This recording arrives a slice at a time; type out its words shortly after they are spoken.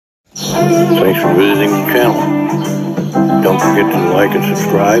Thanks for visiting the channel. Don't forget to like and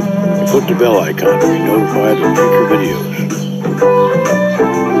subscribe and click the bell icon to be notified of future videos.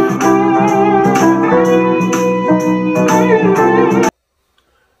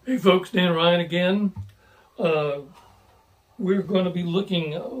 Hey folks, Dan Ryan again. We're going to be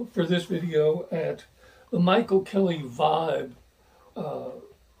looking for this video at the Michael Kelly Vibe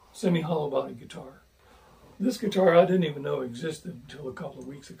semi-hollow body guitar. This guitar I didn't even know existed until a couple of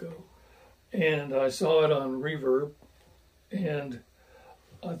weeks ago, and I saw it on Reverb and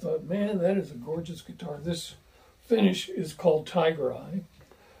I thought, man, that is a gorgeous guitar. This finish is called Tiger Eye.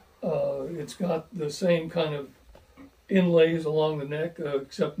 It's got the same kind of inlays along the neck,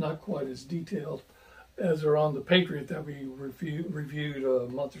 except not quite as detailed as are on the Patriot that we reviewed a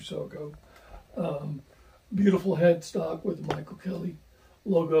month or so ago. Beautiful headstock with the Michael Kelly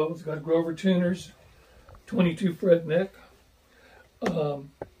logo. It's got Grover tuners, 22 fret neck,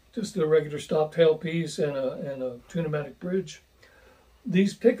 just a regular stop tailpiece and a tunematic bridge.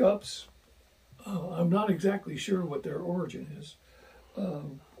 These pickups, I'm not exactly sure what their origin is.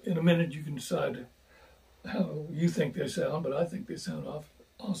 In a minute you can decide how you think they sound, but I think they sound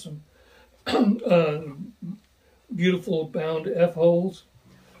awesome. Beautiful bound F-holes.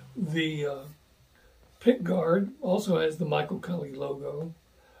 The pick guard also has the Michael Kelly logo,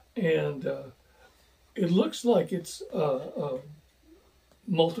 and it looks like it's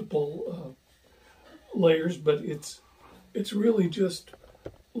multiple layers, but it's really just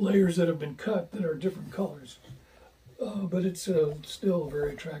layers that have been cut that are different colors. But it's still a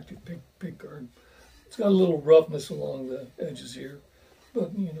very attractive pick guard. It's got a little roughness along the edges here,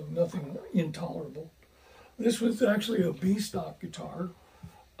 but you know, nothing intolerable. This was actually a B-stock guitar.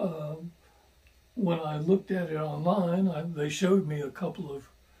 When I looked at it online, they showed me a couple of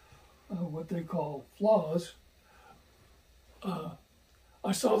what they call flaws.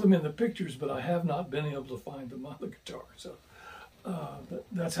 I saw them in the pictures, but I have not been able to find them on the guitar. So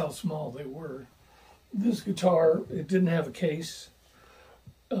that's how small they were. This guitar, it didn't have a case.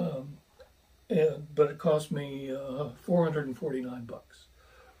 But it cost me $449,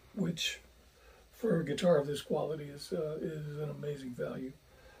 which for a guitar of this quality is an amazing value.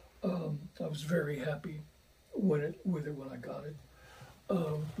 I was very happy with it when I got it.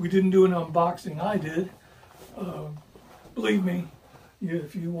 We didn't do an unboxing. I did. Believe me,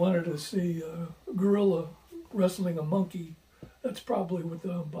 if you wanted to see a gorilla wrestling a monkey, that's probably what the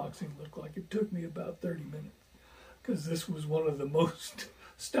unboxing looked like. It took me about 30 minutes because this was one of the most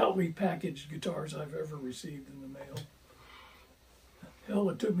stoutly packaged guitars I've ever received in the mail. Hell,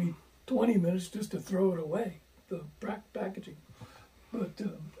 it took me 20 minutes just to throw it away, the packaging. But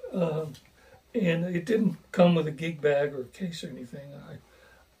and it didn't come with a gig bag or a case or anything.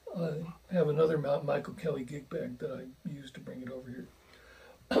 I have another Michael Kelly gig bag that I used to bring it over here.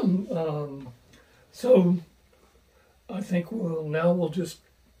 So I think we'll just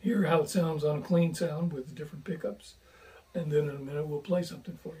hear how it sounds on a clean sound with the different pickups. And then in a minute we'll play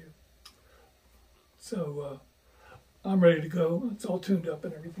something for you. So I'm ready to go. It's all tuned up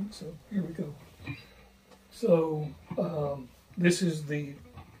and everything, so here we go. So this is the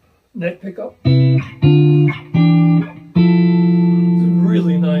neck pickup. It's a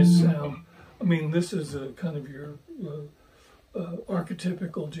really nice sound. I mean, this is a kind of your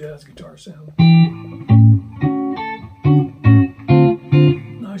archetypical jazz guitar sound.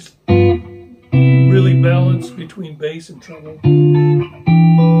 Nice. Really balanced between bass and treble. I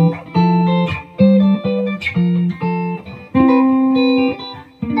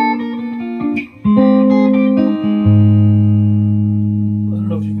don't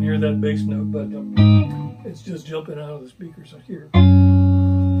know if you can hear that bass note, but it's just jumping out of the speakers here.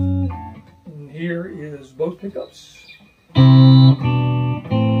 And here is both pickups.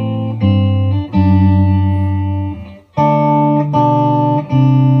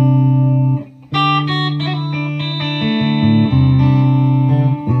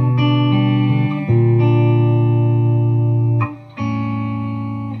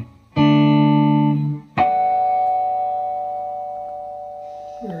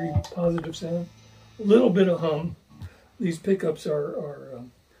 Very positive sound. A little bit of hum. These pickups are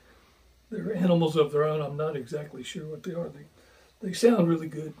they're animals of their own. I'm not exactly sure what they are. They sound really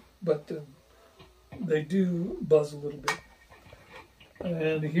good, but they do buzz a little bit.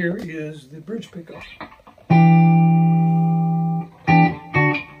 And here is the bridge pickup.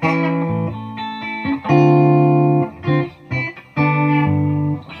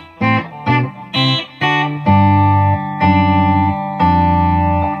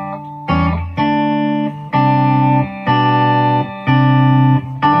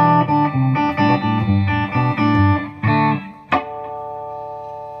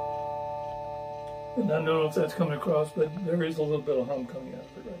 And I don't know if that's coming across, but there is a little bit of hum coming out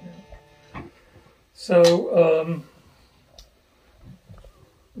of it right now. So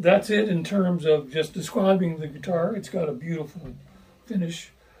that's it in terms of just describing the guitar. It's got a beautiful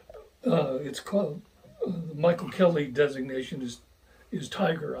finish. It's called, the Michael Kelly designation is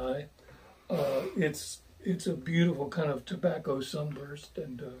Tiger Eye. It's a beautiful kind of tobacco sunburst,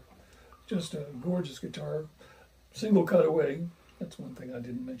 and just a gorgeous guitar. Single cutaway. That's one thing I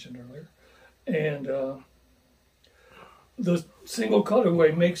didn't mention earlier. And the single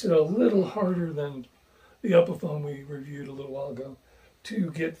cutaway makes it a little harder than the Epiphone we reviewed a little while ago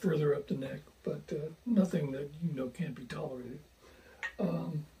to get further up the neck, but nothing that can't be tolerated.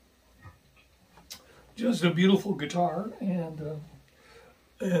 Just a beautiful guitar, and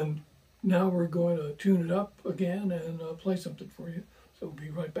now we're going to tune it up again and play something for you. So we'll be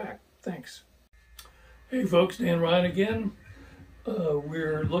right back. Thanks. Hey folks, Dan Ryan again.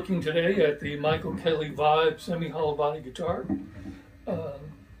 We're looking today at the Michael Kelly Vibe semi-hollow body guitar.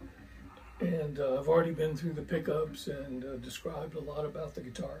 And I've already been through the pickups and described a lot about the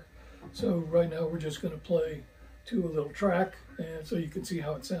guitar. So right now we're just going to play to a little track, and so you can see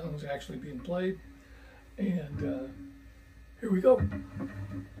how it sounds actually being played. And here we go.